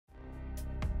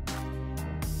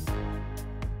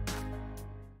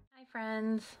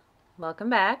Friends, welcome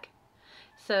back.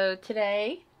 So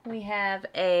today we have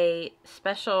a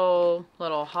special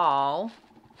little haul.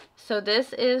 So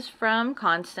this is from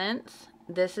Constance.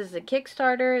 This is the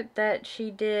Kickstarter that she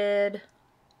did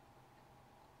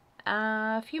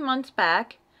a few months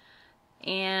back,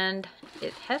 and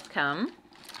it has come.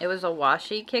 It was a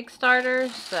washi Kickstarter,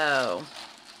 so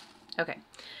okay.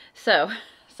 So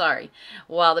sorry.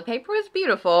 While the paper was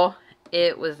beautiful,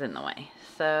 it was in the way.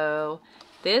 So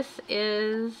this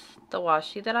is the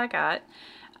washi that I got.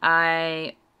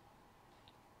 I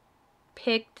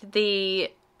picked I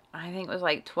think it was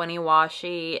like 20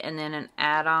 washi and then an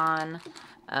add-on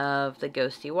of the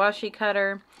ghosty washi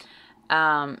cutter.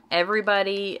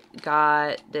 Everybody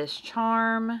got this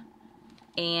charm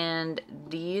and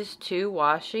these two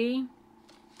washi.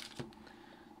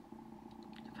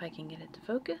 If I can get it to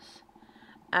focus.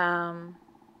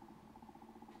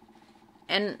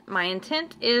 And my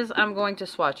intent is I'm going to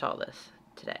swatch all this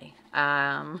today.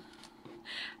 I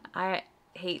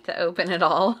hate to open it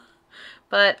all,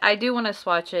 but I do want to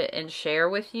swatch it and share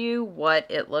with you what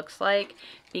it looks like,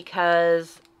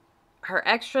 because her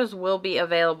extras will be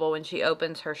available when she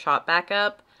opens her shop back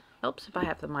up. Oops, if I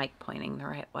have the mic pointing the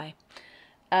right way.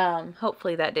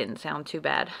 Hopefully that didn't sound too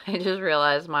bad. I just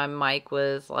realized my mic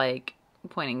was like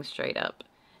pointing straight up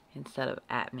instead of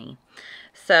at me.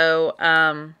 So,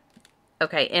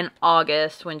 okay, in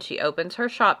August, when she opens her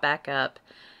shop back up,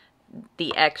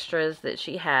 the extras that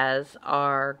she has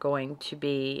are going to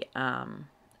be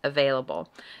available.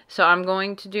 So I'm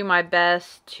going to do my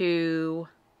best to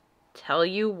tell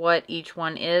you what each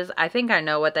one is. I think I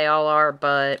know what they all are,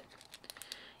 but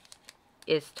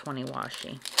it's 20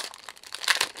 washi.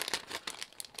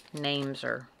 Names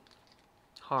are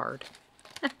hard.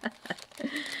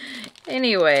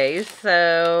 Anyway,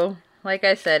 so like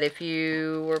I said, if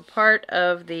you were part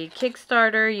of the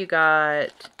Kickstarter, you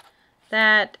got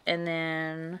that, and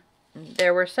then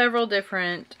there were several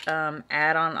different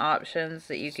add-on options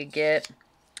that you could get,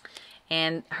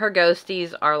 and her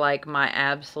ghosties are like my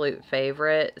absolute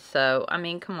favorite. So I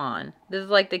mean, come on, this is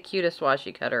like the cutest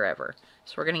washi cutter ever,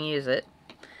 so we're gonna use it,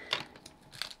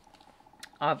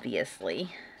 obviously.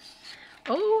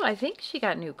 Oh, I think she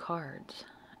got new cards.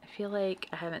 I feel like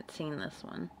I haven't seen this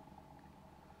one.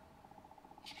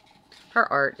 Her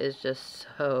art is just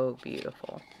so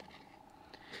beautiful.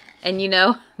 And you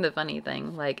know, the funny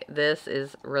thing, like, this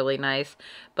is really nice.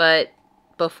 But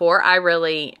before I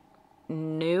really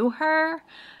knew her,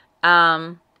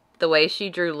 the way she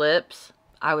drew lips,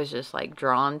 I was just like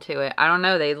drawn to it. I don't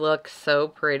know, they look so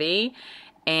pretty.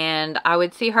 And I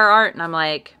would see her art and I'm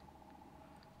like,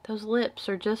 those lips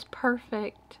are just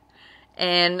perfect.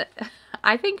 And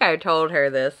I think I told her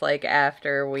this like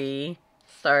after we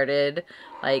started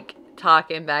like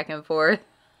talking back and forth.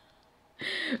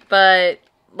 But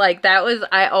like, that was,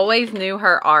 I always knew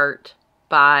her art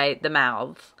by the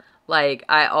mouths. Like,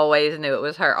 I always knew it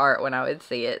was her art when I would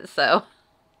see it. So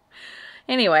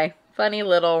anyway, funny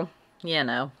little, you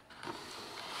know,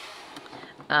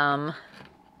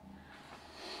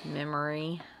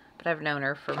 memory. But I've known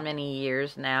her for many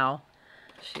years now.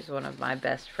 She's one of my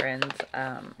best friends.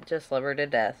 Just love her to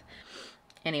death.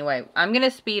 Anyway, I'm going to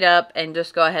speed up and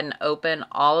just go ahead and open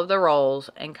all of the rolls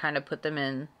and kind of put them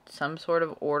in some sort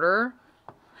of order,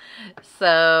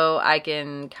 so I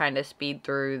can kind of speed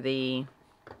through the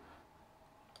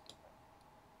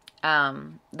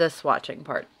swatching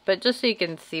part. But just so you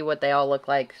can see what they all look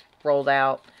like rolled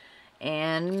out,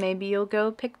 and maybe you'll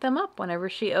go pick them up whenever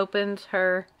she opens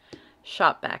her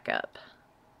shop back up.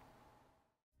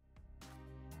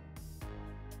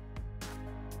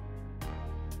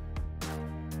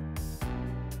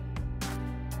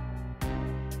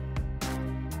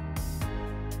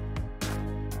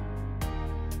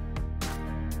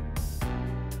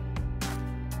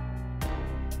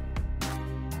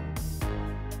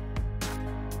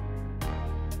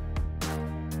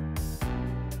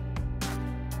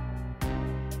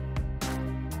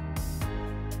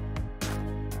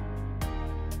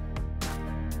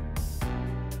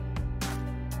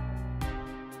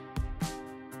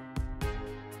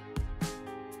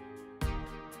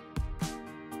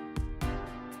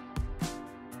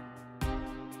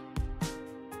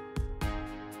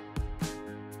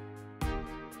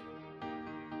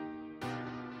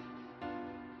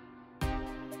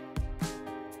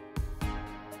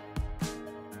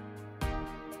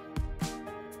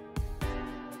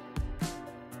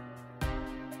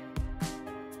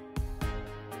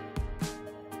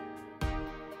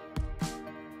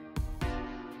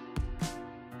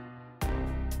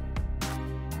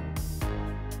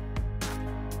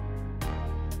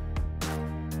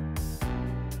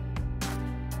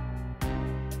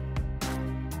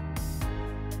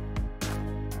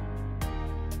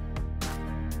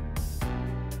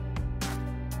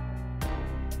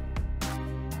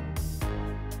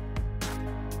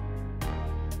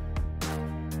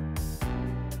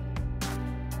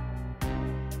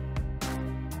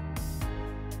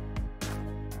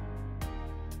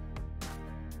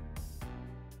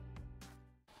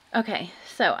 Okay,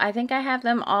 so I think I have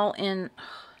them all in...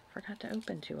 forgot to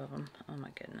open 2 of them. Oh my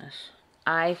goodness.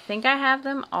 I think I have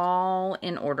them all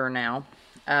in order now.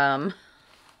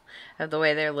 Of the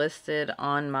way they're listed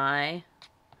on my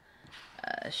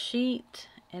sheet.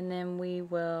 And then we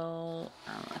will...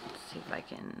 let's see if I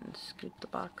can scoot the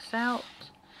box out.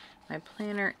 My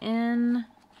planner in.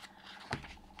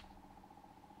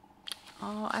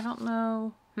 Oh, I don't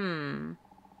know.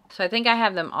 So I think I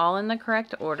have them all in the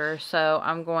correct order. So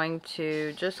I'm going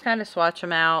to just kind of swatch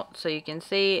them out so you can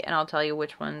see, and I'll tell you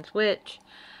which one's which.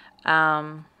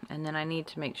 And then I need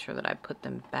to make sure that I put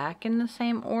them back in the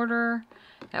same order.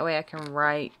 That way I can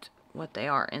write what they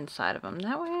are inside of them.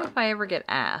 That way if I ever get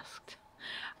asked,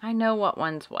 I know what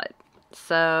one's what.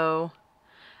 So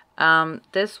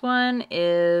this one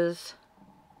is...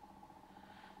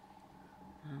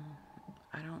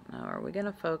 I don't know. Are we going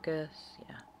to focus?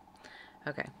 Yeah.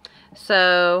 Okay.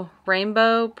 So,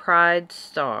 Rainbow Pride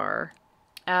Star.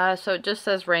 So it just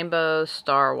says Rainbow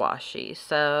Star Washi.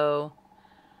 So,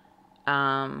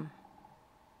 I'm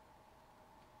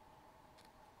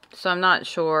not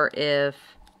sure if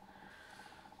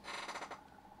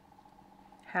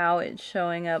how it's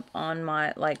showing up on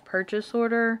my like purchase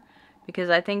order, because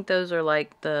I think those are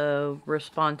like the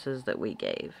responses that we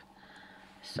gave.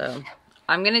 So,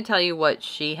 I'm going to tell you what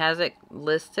she has it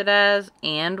listed as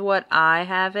and what I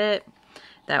have it.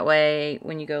 That way,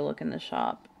 when you go look in the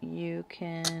shop, you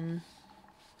can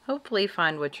hopefully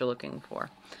find what you're looking for.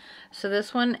 So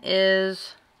this one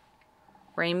is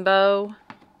Rainbow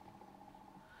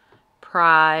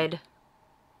Pride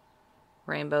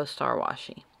Rainbow Star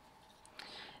Washi.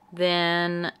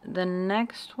 Then the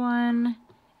next one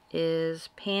is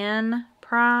Pan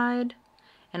Pride.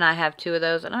 And I have 2 of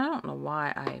those. And I don't know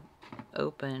why I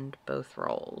opened both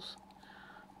rolls.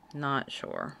 Not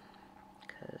sure.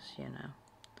 Because, you know,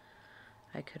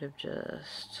 I could have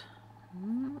just...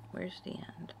 where's the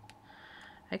end?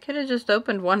 I could have just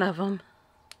opened one of them.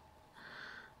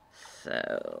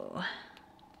 So...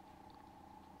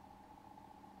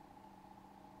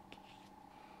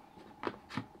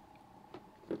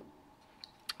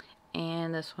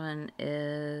 and this one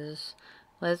is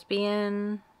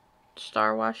Lesbian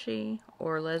Star Washi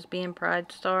or Lesbian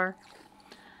Pride Star.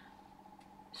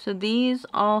 So these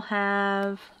all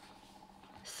have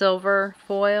silver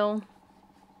foil.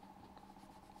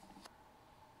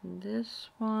 This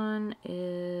one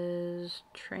is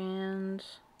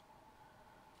Trans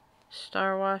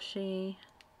Star Washi.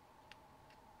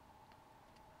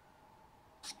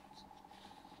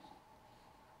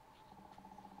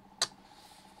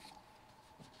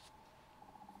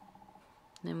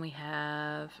 Then we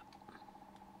have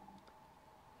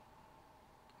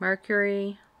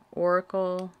Mercury,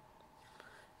 Oracle,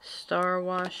 Star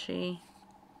Washi.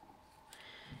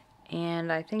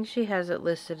 And I think she has it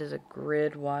listed as a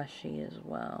grid washi as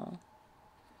well.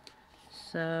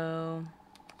 So,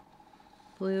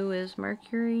 blue is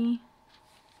Mercury.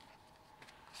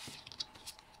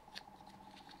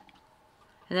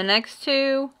 And the next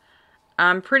 2,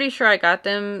 I'm pretty sure I got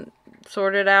them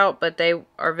sorted out, but they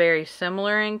are very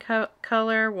similar in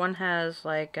color. One has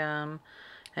like an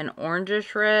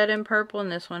orangish red and purple,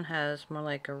 and this one has more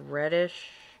like a reddish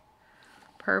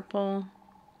purple.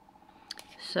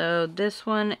 So this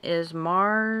one is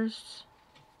Mars.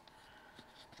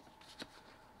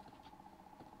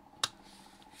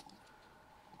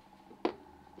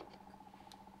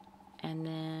 And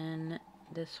then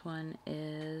this one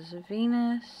is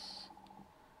Venus.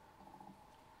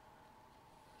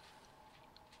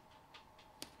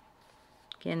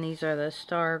 Again, these are the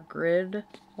Star Grid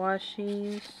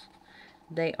Washis.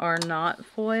 They are not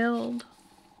foiled.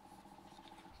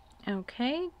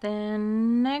 Okay,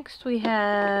 then next we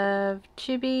have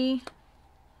Chibi,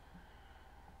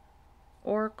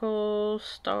 Oracle,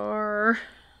 Star,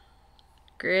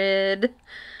 Grid,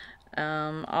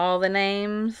 all the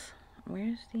names.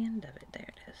 Where's the end of it? There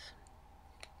it is.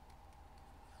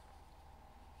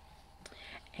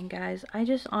 And guys, I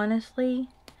just honestly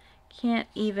can't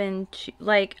even,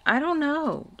 like, I don't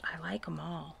know. I like them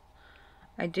all.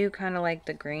 I do kind of like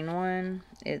the green one.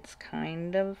 It's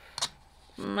kind of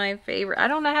my favorite. I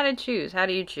don't know how to choose. How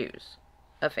do you choose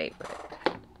a favorite?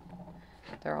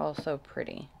 They're all so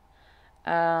pretty.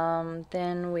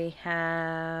 Then we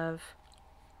have,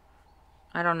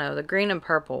 I don't know, the green and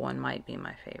purple one might be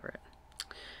my favorite.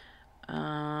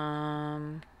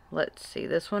 Let's see.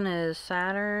 This one is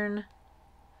Saturn.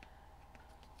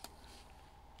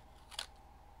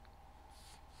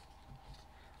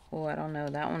 Oh, I don't know.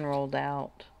 That one rolled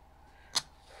out.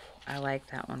 I like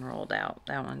that one rolled out.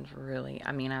 That one's really,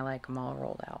 I mean, I like them all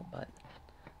rolled out, but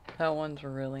that one's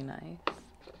really nice.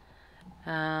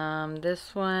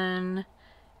 This one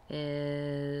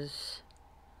is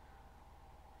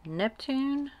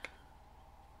Neptune.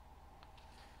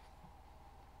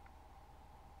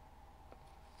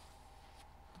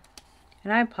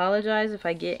 And I apologize if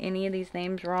I get any of these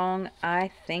names wrong.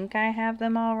 I think I have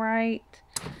them all right.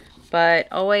 But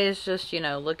always just, you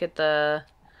know, look at the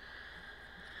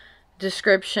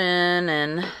description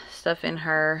and stuff in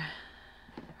her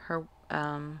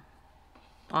on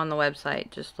the website.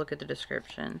 Just look at the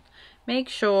description. Make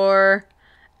sure,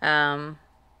 but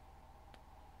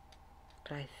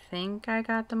I think I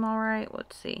got them all right.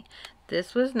 Let's see.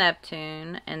 This was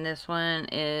Neptune, and this one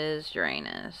is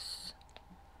Uranus.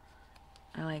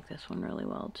 I like this one really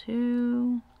well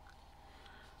too.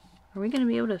 Are we going to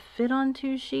be able to fit on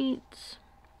 2 sheets?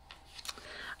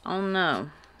 Oh no.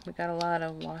 We got a lot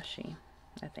of washi.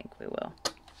 I think we will.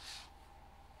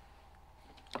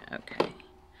 Okay.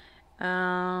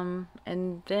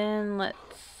 And then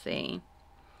let's see.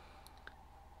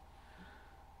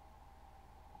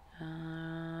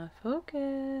 Focus.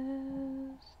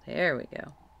 There we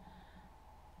go.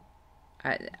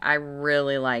 I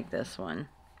really like this one.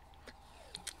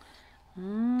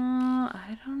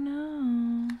 I don't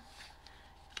know.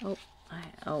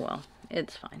 Oh well,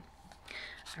 it's fine.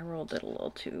 I rolled it a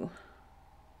little too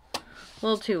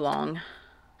long.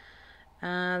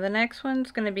 The next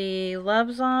one's gonna be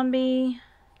Love Zombie,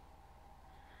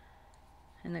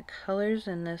 and the colors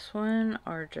in this one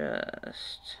are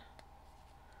just,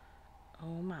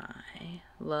 oh my,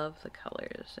 love the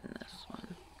colors in this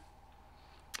one.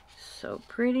 So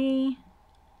pretty.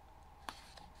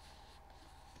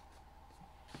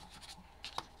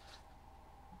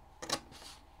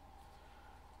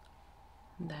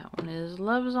 That one is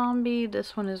Love Zombie.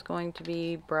 This one is going to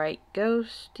be Bright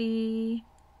Ghosty.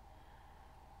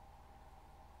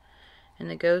 And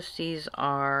the ghosties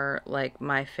are like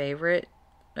my favorite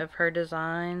of her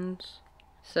designs.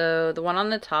 So the one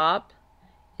on the top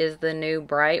is the new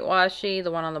Bright Washi. The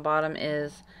one on the bottom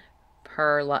is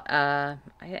her,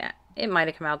 it might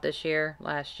have come out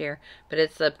last year, but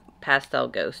it's the Pastel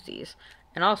Ghosties.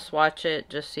 And I'll swatch it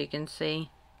just so you can see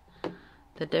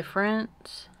the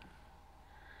difference.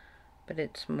 But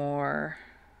it's more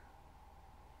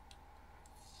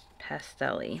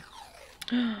pastel-y.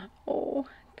 Oh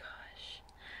gosh,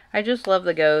 I just love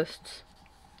the ghosts.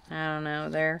 I don't know,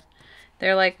 they're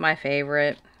like my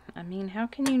favorite. I mean, how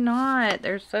can you not?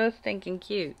 They're so stinking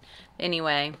cute.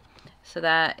 Anyway, so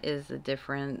that is the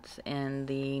difference in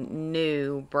the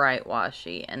new Bright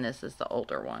Washi, and this is the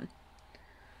older one.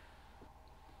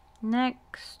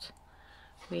 Next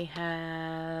we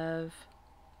have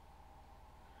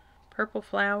Purple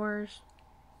Flowers.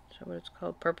 Is that what it's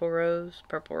called? Purple Rose?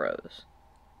 Purple Rose.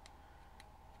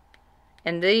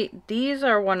 And these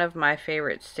are one of my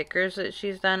favorite stickers that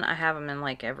she's done. I have them in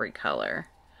like every color.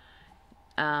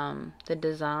 The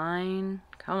design,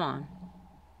 come on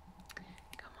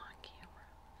camera.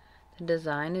 The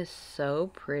design is so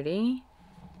pretty.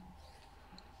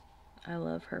 I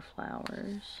love her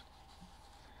flowers.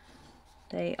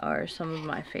 They are some of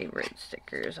my favorite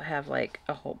stickers. I have like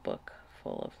a whole book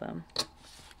full of them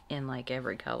in like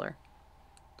every color.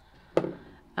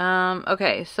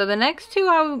 Okay, so the next two,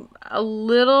 I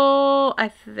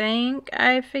think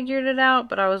I figured it out,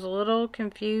 but I was a little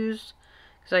confused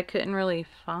because I couldn't really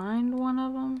find one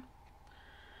of them.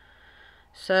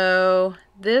 So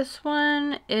this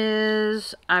one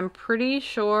is, I'm pretty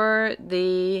sure,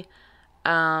 the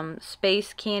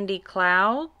Space Candy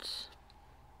Clouds.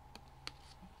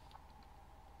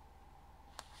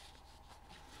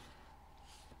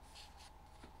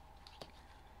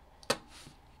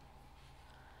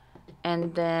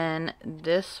 And then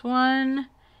this one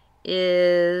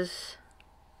is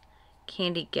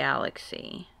Candy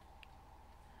Galaxy.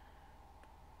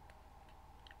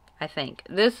 I think.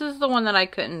 This is the one that I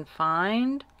couldn't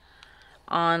find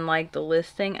on like the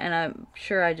listing, and I'm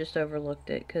sure I just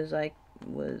overlooked it because I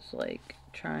was like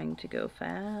trying to go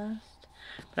fast.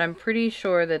 But I'm pretty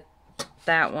sure that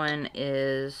that one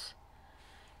is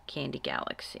Candy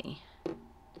Galaxy.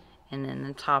 And then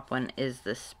the top one is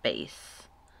the Space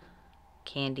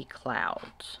Candy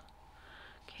Clouds.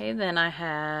 Okay, then I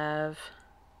have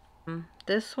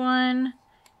this one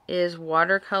is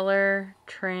Watercolor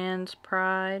Trans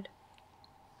Pride.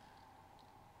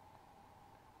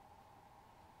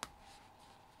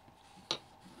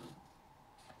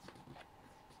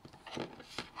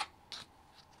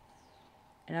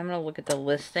 And I'm going to look at the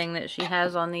listing that she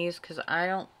has on these because I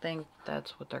don't think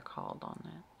that's what they're called on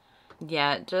that.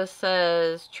 Yeah, it just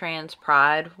says Trans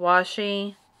Pride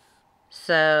Washi.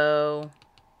 So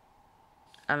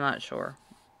I'm not sure,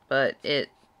 but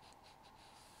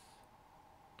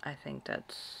I think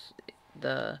that's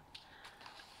the,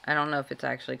 I don't know if it's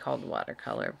actually called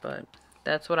watercolor, but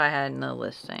that's what I had in the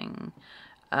listing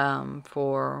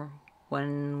for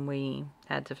when we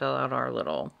had to fill out our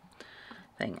little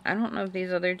thing. I don't know if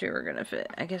these other two are gonna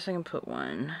fit. I guess I can put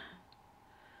one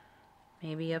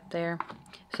maybe up there.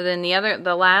 So then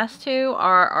the last two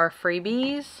are our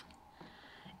freebies.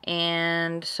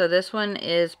 And so this one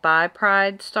is by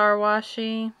Pride Star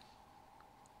Washi.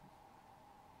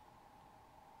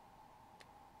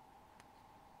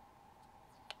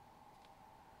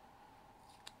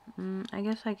 I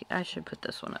guess I should put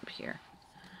this one up here,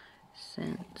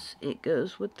 since it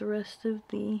goes with the rest of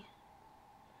the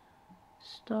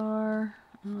star.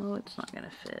 Oh, it's not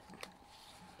gonna fit.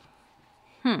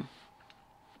 Oh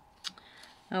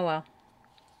well.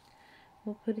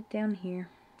 We'll put it down here.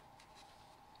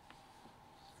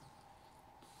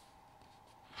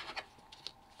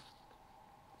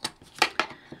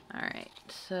 Alright,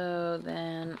 so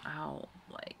then I'll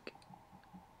like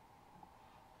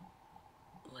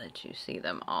let you see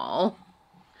them all.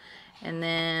 And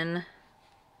then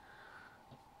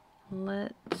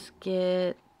let's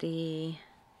get the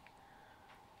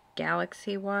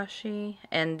Galaxy Washi,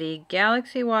 and the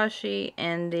Galaxy Washi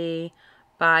and the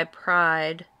by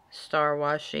Pride Star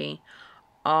Washi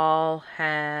all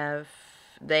have,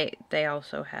 they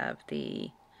also have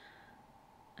the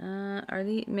are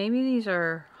these, maybe these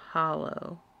are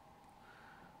hollow.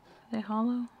 Are they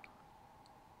hollow?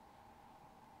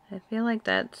 I feel like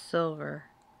that's silver.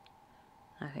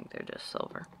 I think they're just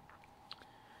silver.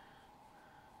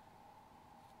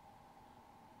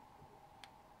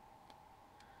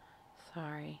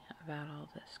 Sorry about all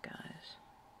this, guys.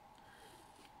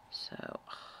 So,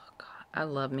 oh God, I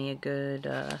love me a good,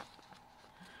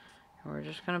 we're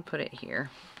just gonna put it here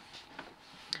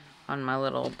on my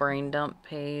little brain dump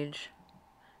page,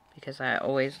 because I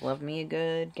always love me a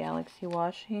good Galaxy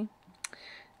Washi.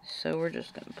 So we're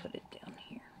just gonna put it down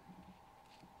here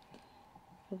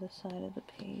for the side of the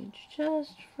page,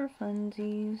 just for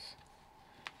funsies,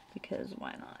 because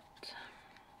why not?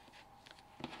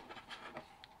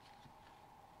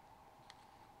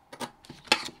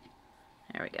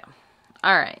 There we go.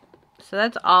 Alright, so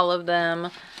that's all of them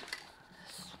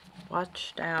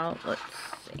swatched out. Let's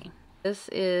see. This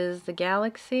is the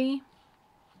Galaxy.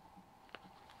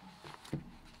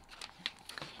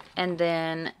 And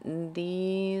then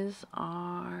these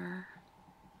are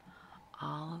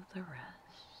all of the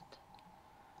rest.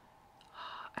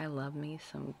 I love me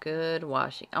some good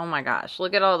washi. Oh my gosh,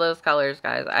 look at all those colors,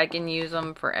 guys. I can use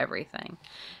them for everything.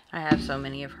 I have so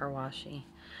many of her washi.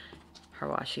 Her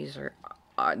washis are,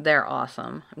 they're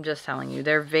awesome. I'm just telling you,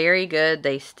 they're very good.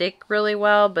 They stick really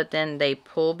well, but then they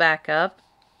pull back up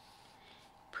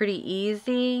pretty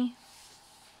easy.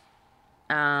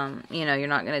 You know, you're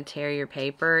not going to tear your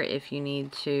paper if you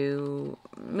need to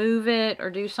move it or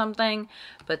do something,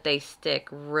 but they stick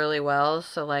really well.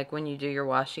 So like when you do your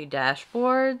washi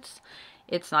dashboards,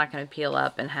 it's not going to peel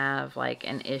up and have like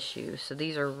an issue. So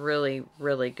these are really,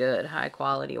 really good, high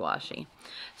quality washi.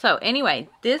 So anyway,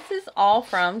 this is all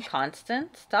from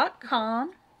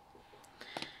Constance.com.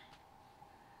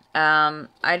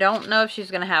 I don't know if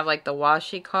she's going to have like the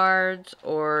washi cards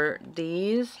or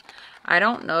these. I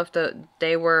don't know if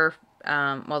they were,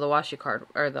 well, the washi card,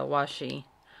 or the washi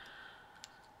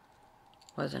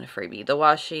wasn't a freebie. The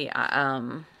washi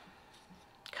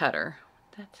cutter.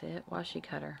 That's it, washi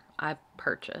cutter. I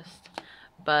purchased.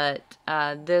 But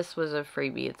this was a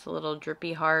freebie. It's a little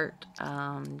drippy heart,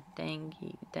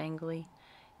 dangly.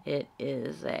 It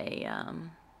is a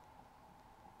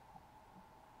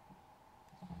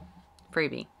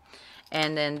freebie.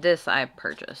 And then this I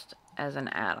purchased as an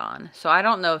add-on. So I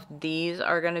don't know if these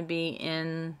are going to be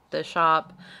in the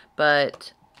shop,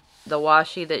 but the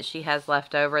washi that she has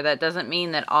left over, that doesn't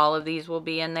mean that all of these will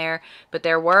be in there, but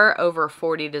there were over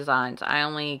 40 designs. I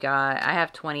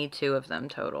have 22 of them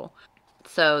total.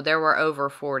 So there were over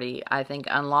 40, I think,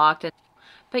 unlocked.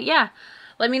 But yeah,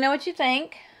 let me know what you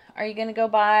think. Are you going to go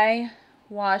buy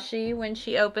washi when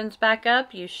she opens back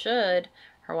up? You should.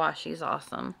 Her washi's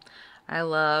awesome. I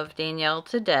love Danielle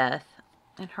to death.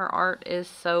 And her art is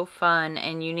so fun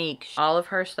and unique. All of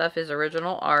her stuff is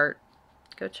original art.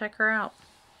 Go check her out.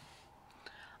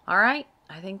 Alright,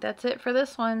 I think that's it for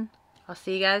this one. I'll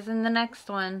see you guys in the next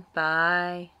one.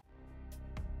 Bye.